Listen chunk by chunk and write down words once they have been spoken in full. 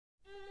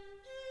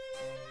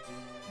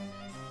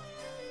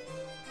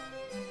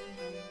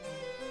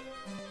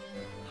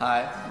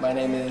Hi, my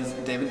name is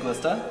David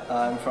Glista.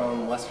 I'm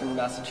from Western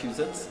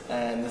Massachusetts,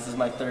 and this is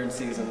my third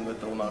season with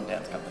the Limon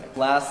Dance Company.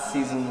 Last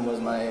season was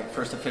my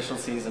first official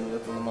season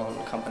with the Limon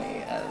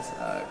Company as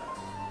a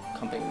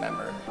company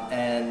member.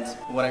 And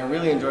what I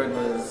really enjoyed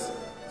was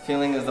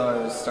feeling as though I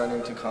was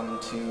starting to come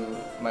to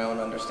my own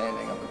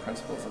understanding of the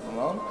principles of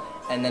Limon,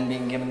 and then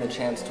being given the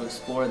chance to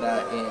explore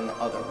that in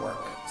other work.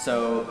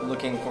 So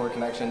looking for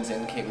connections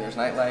in Kate Weir's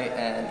Nightlight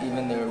and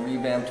even the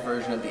revamped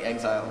version of The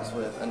Exiles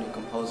with a new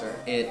composer.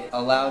 It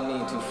allowed me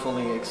to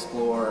fully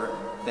explore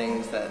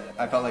things that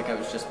I felt like I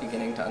was just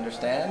beginning to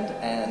understand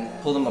and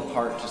pull them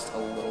apart just a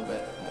little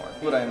bit more.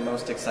 What I'm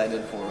most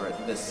excited for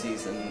this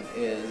season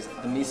is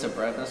the Missa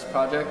Brevis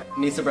project.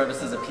 Missa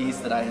Brevis is a piece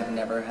that I have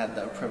never had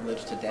the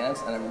privilege to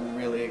dance, and I'm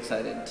really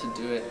excited to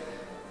do it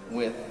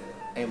with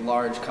a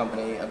large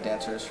company of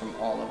dancers from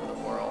all over the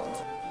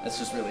world. It's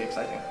just really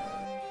exciting.